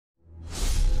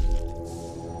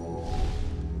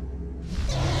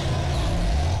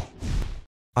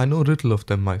I know little of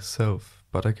them myself,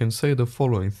 but I can say the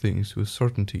following things with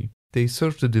certainty. They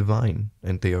serve the divine,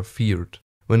 and they are feared.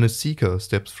 When a Seeker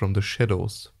steps from the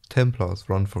shadows, Templars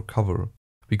run for cover.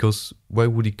 Because why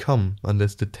would he come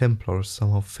unless the Templars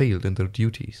somehow failed in their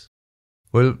duties?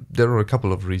 Well, there are a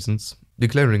couple of reasons.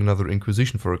 Declaring another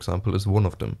Inquisition, for example, is one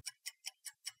of them.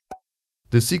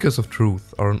 The Seekers of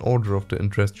Truth are an order of the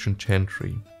Inquisition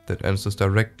chantry that answers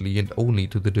directly and only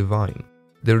to the divine.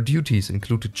 Their duties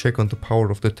include to check on the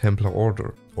power of the Templar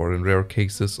order, or in rare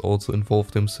cases also involve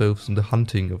themselves in the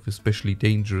hunting of especially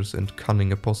dangerous and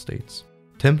cunning apostates.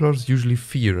 Templars usually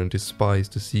fear and despise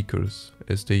the Seekers,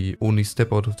 as they only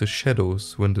step out of the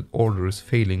shadows when the order is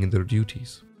failing in their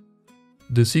duties.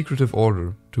 The secretive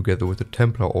order, together with the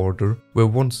Templar order, were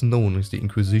once known as the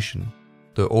Inquisition,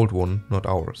 the old one, not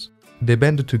ours. They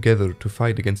banded together to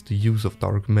fight against the use of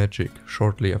dark magic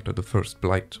shortly after the First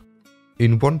Blight.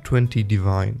 In 120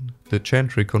 Divine, the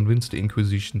chantry convinced the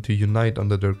Inquisition to unite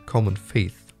under their common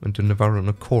faith, and the Navarran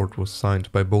Accord was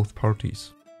signed by both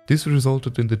parties. This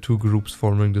resulted in the two groups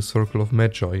forming the Circle of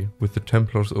Magi, with the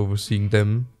Templars overseeing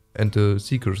them and the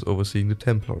Seekers overseeing the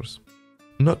Templars.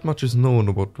 Not much is known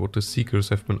about what the Seekers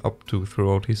have been up to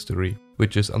throughout history,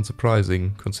 which is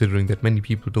unsurprising considering that many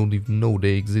people don't even know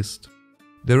they exist.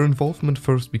 Their involvement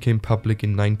first became public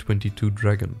in 922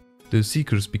 Dragon. The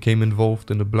Seekers became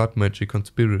involved in a blood magic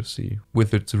conspiracy,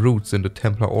 with its roots in the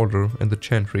Templar Order and the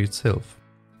chantry itself.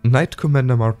 Knight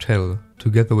Commander Martel,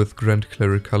 together with Grand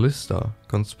Cleric Callista,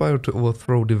 conspired to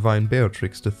overthrow Divine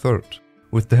Beatrix III,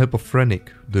 with the help of Frenic,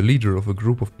 the leader of a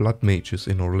group of blood mages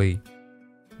in Orlais.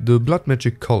 The blood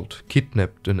magic cult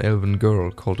kidnapped an elven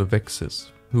girl called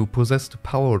Avexis, who possessed the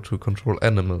power to control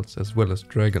animals as well as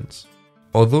dragons.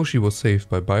 Although she was saved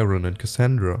by Byron and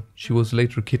Cassandra, she was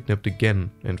later kidnapped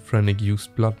again, and Frenic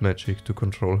used blood magic to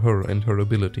control her and her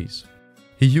abilities.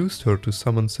 He used her to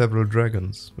summon several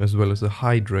dragons, as well as a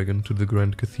high dragon to the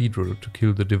Grand Cathedral to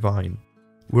kill the Divine.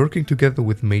 Working together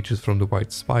with mages from the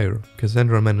White Spire,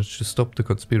 Cassandra managed to stop the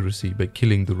conspiracy by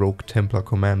killing the rogue Templar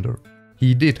commander.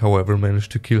 He did, however, manage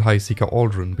to kill High Seeker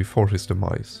Aldrin before his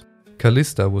demise.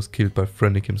 Callista was killed by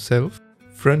Frenic himself.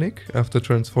 Frenic, after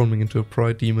transforming into a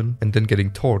pride demon and then getting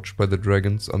torched by the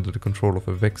dragons under the control of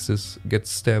Avexis,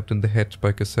 gets stabbed in the head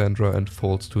by Cassandra and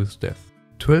falls to his death.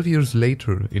 12 years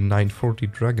later, in 940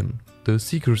 Dragon, the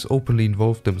Seekers openly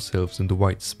involved themselves in the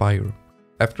White Spire.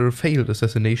 After a failed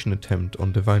assassination attempt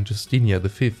on Divine Justinia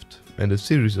V and a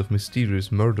series of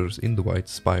mysterious murders in the White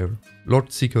Spire,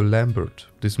 Lord Seeker Lambert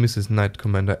dismisses Knight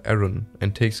Commander Aaron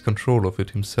and takes control of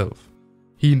it himself.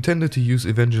 He intended to use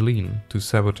Evangeline to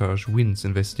sabotage Wynn's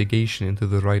investigation into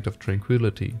the Rite of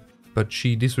Tranquility, but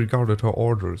she disregarded her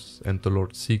orders and the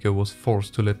Lord Seeker was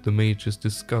forced to let the mages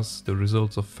discuss the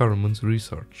results of Pharamond's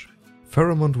research.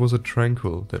 Pharamond was a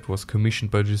tranquil that was commissioned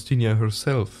by Justinia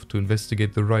herself to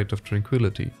investigate the Rite of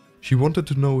Tranquility. She wanted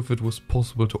to know if it was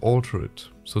possible to alter it,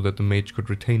 so that the mage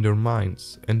could retain their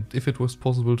minds, and if it was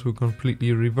possible to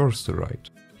completely reverse the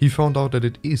rite. He found out that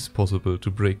it is possible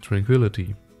to break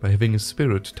tranquility by having a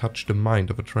spirit touch the mind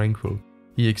of a tranquil.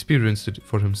 He experienced it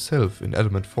for himself in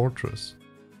Adamant Fortress.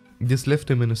 This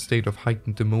left him in a state of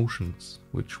heightened emotions,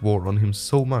 which wore on him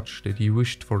so much that he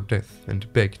wished for death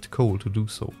and begged Cole to do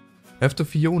so. After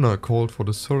Fiona called for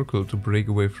the Circle to break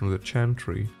away from the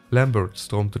chantry, Lambert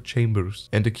stormed the chambers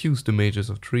and accused the mages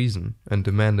of treason and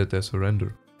demanded their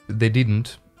surrender. They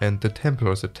didn't, and the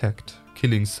Templars attacked,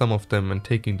 killing some of them and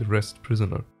taking the rest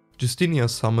prisoner. Justinia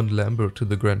summoned Lambert to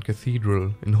the Grand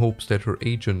Cathedral in hopes that her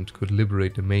agent could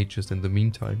liberate the mages in the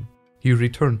meantime. He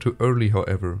returned too early,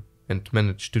 however, and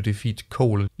managed to defeat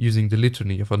Cole using the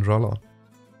Litany of Andralla.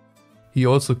 He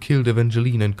also killed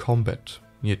Evangeline in combat,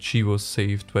 yet she was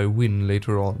saved by Wynn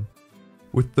later on.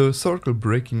 With the Circle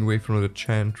breaking away from the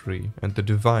chantry and the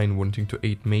Divine wanting to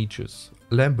aid mages,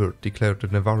 Lambert declared the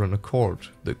Navarran Accord,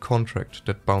 the contract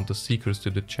that bound the Seekers to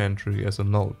the chantry, as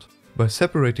annulled. By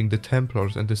separating the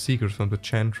Templars and the Seekers from the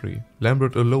chantry,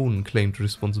 Lambert alone claimed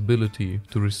responsibility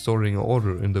to restoring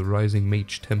order in the rising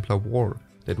Mage-Templar war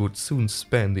that would soon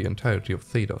span the entirety of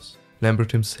Thedas.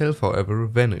 Lambert himself, however,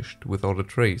 vanished without a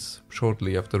trace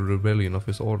shortly after the rebellion of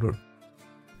his order.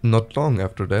 Not long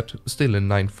after that, still in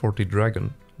 940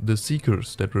 Dragon, the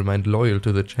Seekers that remained loyal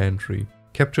to the chantry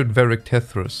captured Varric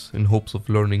Tethras in hopes of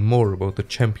learning more about the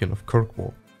champion of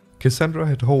Kirkwall. Cassandra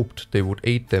had hoped they would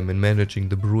aid them in managing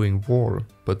the brewing war,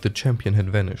 but the champion had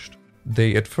vanished.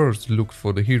 They at first looked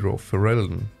for the hero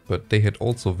Ferelden, but they had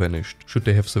also vanished, should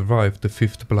they have survived the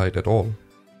Fifth Blight at all.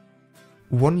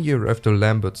 1 year after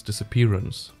Lambert's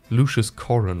disappearance, Lucius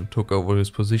Corran took over his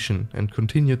position and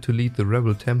continued to lead the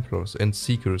rebel Templars and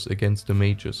Seekers against the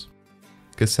mages.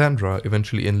 Cassandra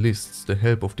eventually enlists the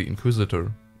help of the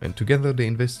Inquisitor, and together they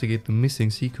investigate the missing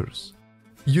Seekers.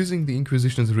 Using the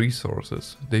Inquisition's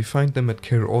resources, they find them at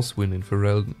Caer Oswin in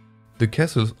Ferelden. The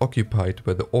castle is occupied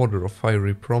by the Order of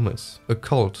Fiery Promise, a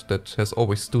cult that has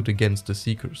always stood against the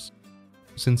Seekers.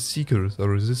 Since Seekers are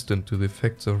resistant to the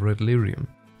effects of red lyrium,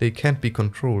 they can't be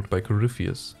controlled by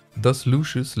Corypheus. Thus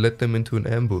Lucius led them into an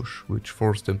ambush, which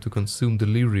forced them to consume the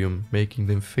lyrium, making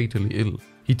them fatally ill.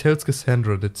 He tells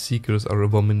Cassandra that Seekers are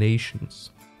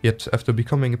abominations. Yet, after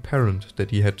becoming apparent that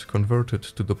he had converted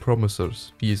to the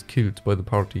Promisers, he is killed by the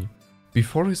party.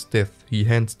 Before his death, he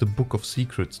hands the Book of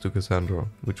Secrets to Cassandra,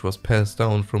 which was passed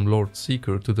down from Lord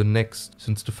Seeker to the next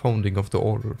since the founding of the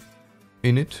Order.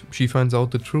 In it, she finds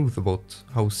out the truth about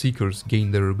how Seekers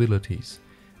gain their abilities,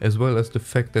 as well as the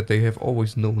fact that they have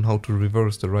always known how to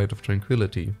reverse the Rite of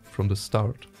Tranquility from the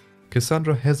start.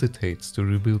 Cassandra hesitates to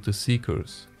rebuild the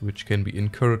Seekers, which can be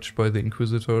encouraged by the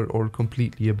Inquisitor or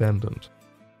completely abandoned.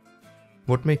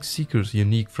 What makes Seekers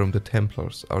unique from the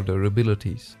Templars are their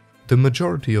abilities. The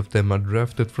majority of them are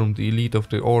drafted from the elite of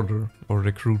the Order or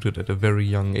recruited at a very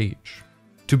young age.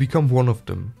 To become one of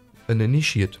them, an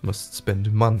initiate must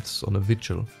spend months on a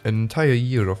vigil, an entire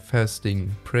year of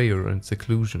fasting, prayer and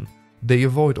seclusion. They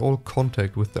avoid all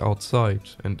contact with the outside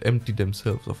and empty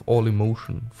themselves of all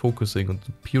emotion, focusing on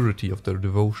the purity of their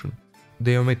devotion.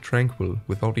 They are made tranquil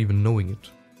without even knowing it.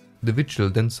 The vigil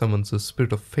then summons a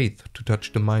spirit of faith to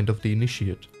touch the mind of the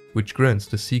initiate, which grants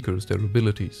the Seekers their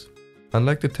abilities.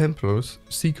 Unlike the Templars,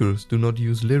 Seekers do not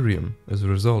use lyrium as a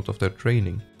result of their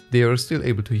training. They are still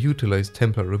able to utilize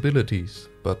Templar abilities,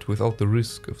 but without the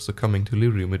risk of succumbing to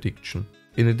lyrium addiction.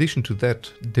 In addition to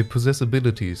that, they possess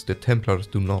abilities that Templars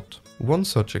do not. One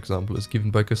such example is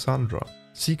given by Cassandra.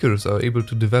 Seekers are able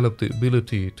to develop the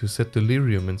ability to set the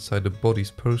lyrium inside a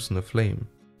body's person aflame.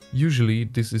 Usually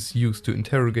this is used to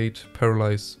interrogate,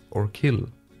 paralyze or kill,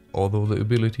 although the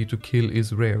ability to kill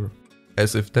is rare.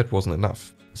 As if that wasn't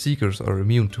enough, Seekers are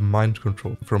immune to mind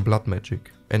control from blood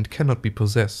magic and cannot be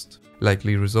possessed,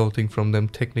 likely resulting from them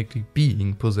technically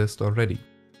being possessed already.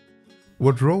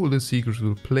 What role the Seekers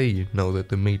will play now that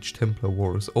the Mage Templar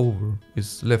War is over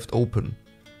is left open,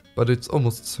 but it's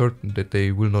almost certain that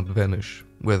they will not vanish,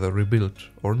 whether rebuilt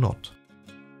or not.